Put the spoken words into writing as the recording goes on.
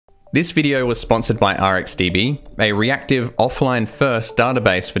This video was sponsored by RxDB, a reactive offline-first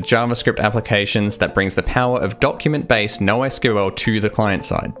database for JavaScript applications that brings the power of document-based NoSQL to the client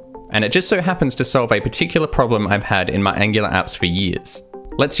side. And it just so happens to solve a particular problem I've had in my Angular apps for years.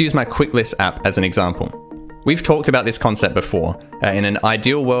 Let's use my quick list app as an example. We've talked about this concept before. In an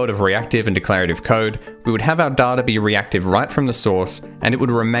ideal world of reactive and declarative code, we would have our data be reactive right from the source, and it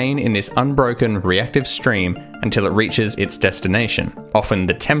would remain in this unbroken reactive stream until it reaches its destination, often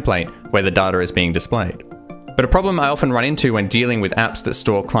the template where the data is being displayed. But a problem I often run into when dealing with apps that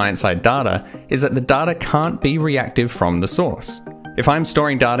store client-side data is that the data can't be reactive from the source. If I'm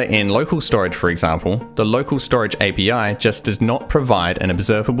storing data in local storage, for example, the local storage API just does not provide an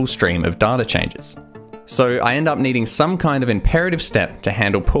observable stream of data changes. So I end up needing some kind of imperative step to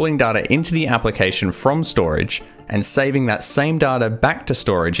handle pulling data into the application from storage and saving that same data back to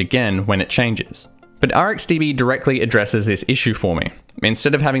storage again when it changes. But RxDB directly addresses this issue for me.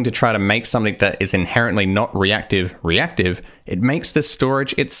 Instead of having to try to make something that is inherently not reactive, it makes the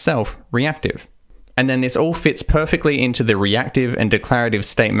storage itself reactive. And then this all fits perfectly into the reactive and declarative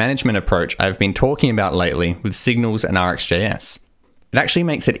state management approach I've been talking about lately with signals and RxJS. It actually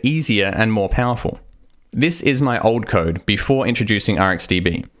makes it easier and more powerful. This is my old code before introducing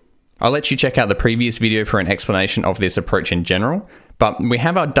RxDB. I'll let you check out the previous video for an explanation of this approach in general, but we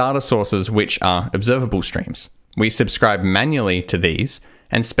have our data sources which are observable streams. We subscribe manually to these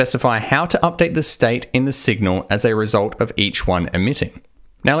and specify how to update the state in the signal as a result of each one emitting.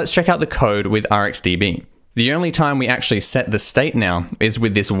 Now let's check out the code with RxDB. The only time we actually set the state now is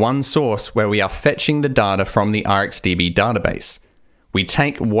with this one source where we are fetching the data from the RxDB database. We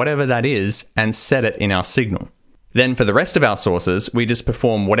take whatever that is and set it in our signal. Then for the rest of our sources, we just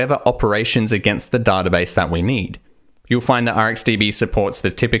perform whatever operations against the database that we need. You'll find that RxDB supports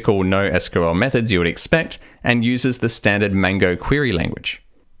the typical NoSQL methods you would expect and uses the standard Mango query language.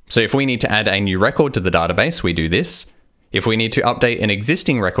 So if we need to add a new record to the database, we do this. If we need to update an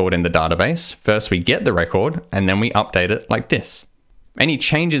existing record in the database, first we get the record and then we update it like this. Any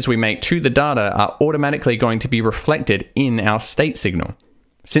changes we make to the data are automatically going to be reflected in our state signal.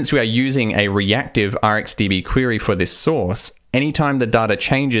 Since we are using a reactive RxDB query for this source, anytime the data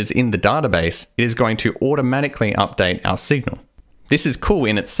changes in the database, it is going to automatically update our signal. This is cool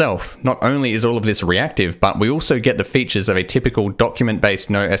in itself. Not only is all of this reactive, but we also get the features of a typical document-based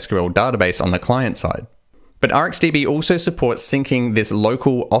NoSQL database on the client side. But RxDB also supports syncing this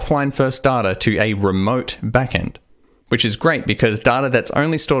local offline-first data to a remote backend, which is great because data that's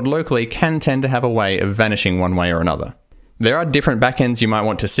only stored locally can tend to have a way of vanishing one way or another. There are different backends you might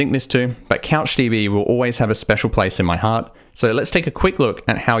want to sync this to, but CouchDB will always have a special place in my heart, so let's take a quick look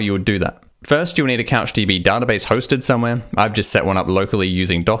at how you would do that. First, you'll need a CouchDB database hosted somewhere. I've just set one up locally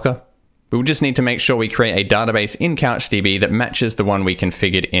using Docker. We'll just need to make sure we create a database in CouchDB that matches the one we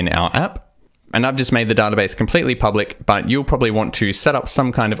configured in our app. And I've just made the database completely public, but you'll probably want to set up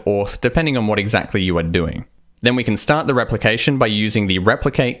some kind of auth depending on what exactly you are doing. Then we can start the replication by using the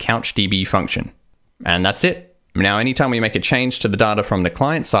replicate CouchDB function. And that's it. Now, anytime we make a change to the data from the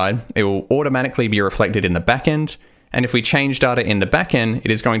client side, it will automatically be reflected in the backend. And if we change data in the backend,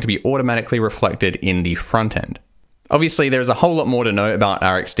 it is going to be automatically reflected in the front end. Obviously, there's a whole lot more to know about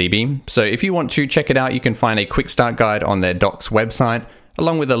RxDB. So if you want to check it out, you can find a quick start guide on their docs website,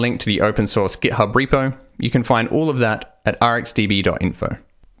 along with a link to the open source GitHub repo. You can find all of that at rxdb.info.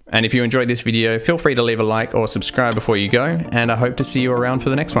 And if you enjoyed this video, feel free to leave a like or subscribe before you go, and I hope to see you around for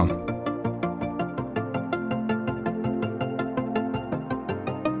the next one.